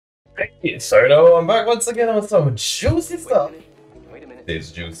Hey, so I'm back once again with some juicy stuff. Wait a minute.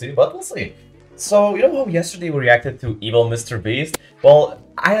 It's juicy, but we'll see. So, you know how yesterday we reacted to Evil Mr. Beast? Well,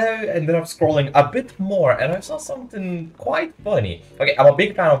 I ended up scrolling a bit more and I saw something quite funny. Okay, I'm a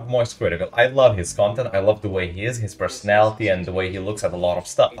big fan of Moist Critical. I love his content, I love the way he is, his personality, and the way he looks at a lot of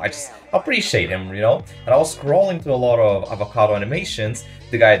stuff. I just appreciate him, you know? And I was scrolling through a lot of avocado animations,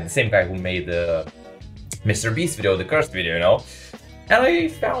 the same guy who made the Mr. Beast video, the cursed video, you know? And I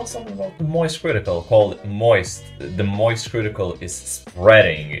found something about the Moist Critical called Moist. The Moist Critical is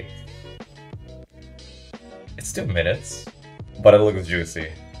spreading. It's 2 minutes, but it looks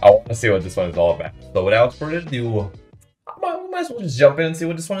juicy. I want to see what this one is all about. So without further ado, we might as well just jump in and see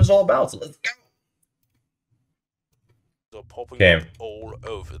what this one is all about. So let's go. Are popping up all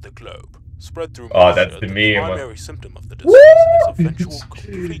over the globe. Spread through that's the meme. The primary symptom of the disease is eventual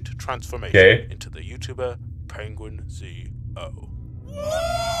complete transformation into the YouTuber Penguin ZO.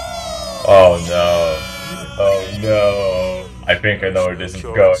 Oh no. Oh no. I think I know where this is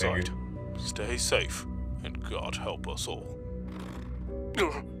going. Stay safe, and God help us all.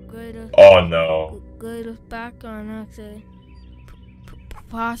 Oh no. Greatest background actor,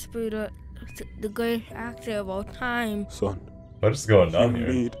 possibly the greatest actor of all time. Son, what is going on you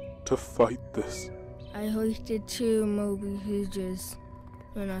here? need to fight this. I hosted 2 movie pages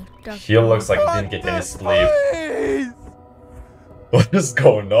when I He looks like he didn't get any sleep. What is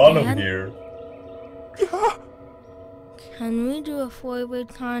going on over here? Can we do a 4-way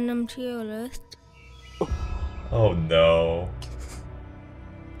condom tier list? Oh no.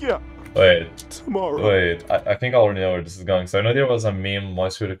 Yeah. Wait. Tomorrow. Wait, I think I already know where this is going. So I know there was a meme,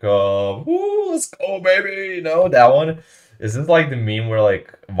 Moist Critical. Woo, let's go, baby! You know, that one. Is this like the meme where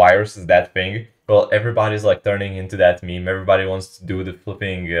like virus is that thing? Well, everybody's like turning into that meme. Everybody wants to do the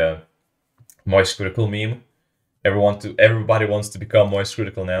flipping Moist Critical meme. Everybody wants to become Moist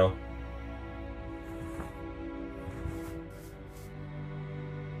Critical now.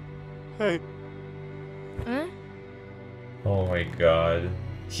 Hey. Huh? Oh my god.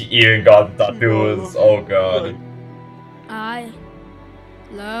 He even got the tattoos. Oh god. I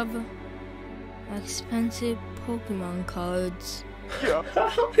love expensive Pokemon cards. Yeah.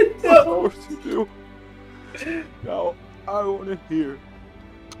 Of course you do. Now, I want to hear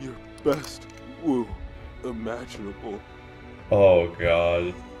your best woo imaginable. Oh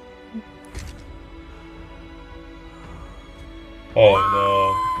god. Oh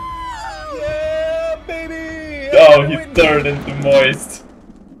no. Yeah, baby! Oh, he turned into Moist.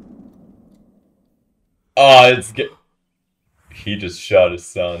 Ah, it's he just shot his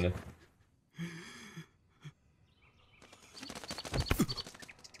son.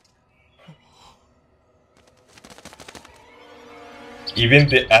 Even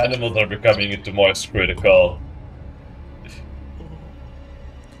the animals are becoming into Moist Critical.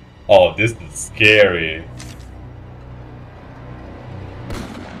 Oh, this is scary.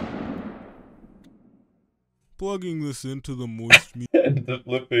 Plugging this into the moist meat. And the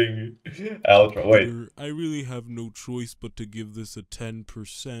flipping outro. Wait. I really have no choice but to give this a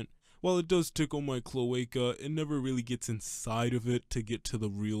 10%. While it does tickle my cloaca, it never really gets inside of it to get to the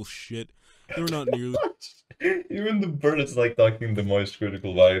real shit. They're not nearly. Even the bird is like talking the Moist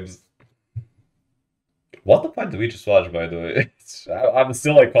Critical vibes. What the fuck did we just watch, by the way? I'm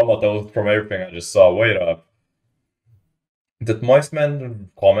still like comatose from everything I just saw. Wait up. Did Moist Man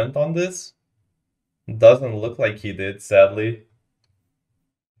comment on this? Doesn't look like he did, sadly.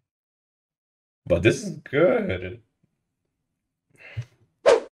 But this is good.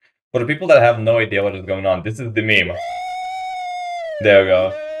 For the people that have no idea what is going on, this is the meme. There we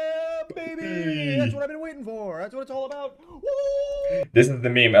go. Yeah, baby! That's what I've been waiting for. That's what it's all about. Woo! This is the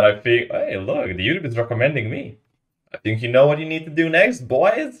meme, and I think, hey, look, the YouTube is recommending me. I think you know what you need to do next,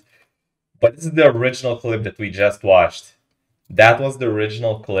 boys. But this is the original clip that we just watched. That was the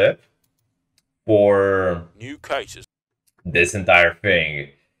original clip for New cases. this entire thing.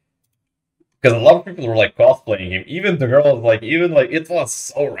 Because a lot of people were like cosplaying him. Even the girls, like, it was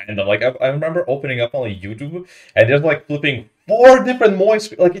so random. Like, I remember opening up on YouTube and there's like flipping 4 different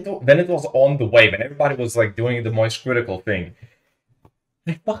Moist, like, when it was on the wave and everybody was like doing the Moist Critical thing.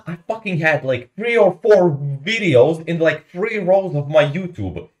 I fucking had like 3 or 4 videos in like 3 rows of my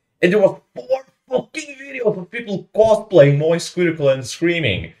YouTube. And there was 4 fucking videos of people cosplaying Moist Critical and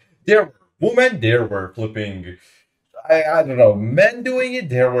screaming. There were women, there were flipping, I don't know, men doing it,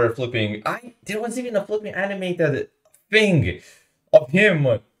 there were flipping, there was even a flipping animated thing of him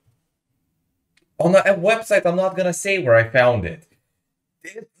on a website. I'm not gonna say where I found it.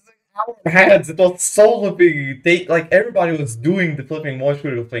 It's our heads, it was so flipping, like everybody was doing the flipping Moist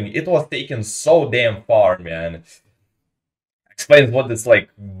Critical thing. It was taken so damn far, man. explains what this like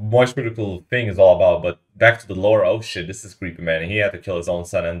much critical thing is all about. But back to the lore, oh shit, this is creepy, man. He had to kill his own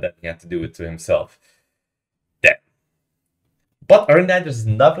son, and then he had to do it to himself. Damn. But other than that, there's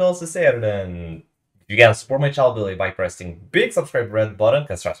nothing else to say other than you can support my channel by pressing big subscribe red button,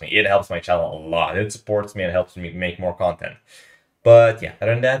 because trust me, it helps my channel a lot. It supports me and helps me make more content. But yeah,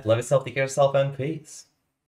 other than that, love yourself, take care of yourself, and peace.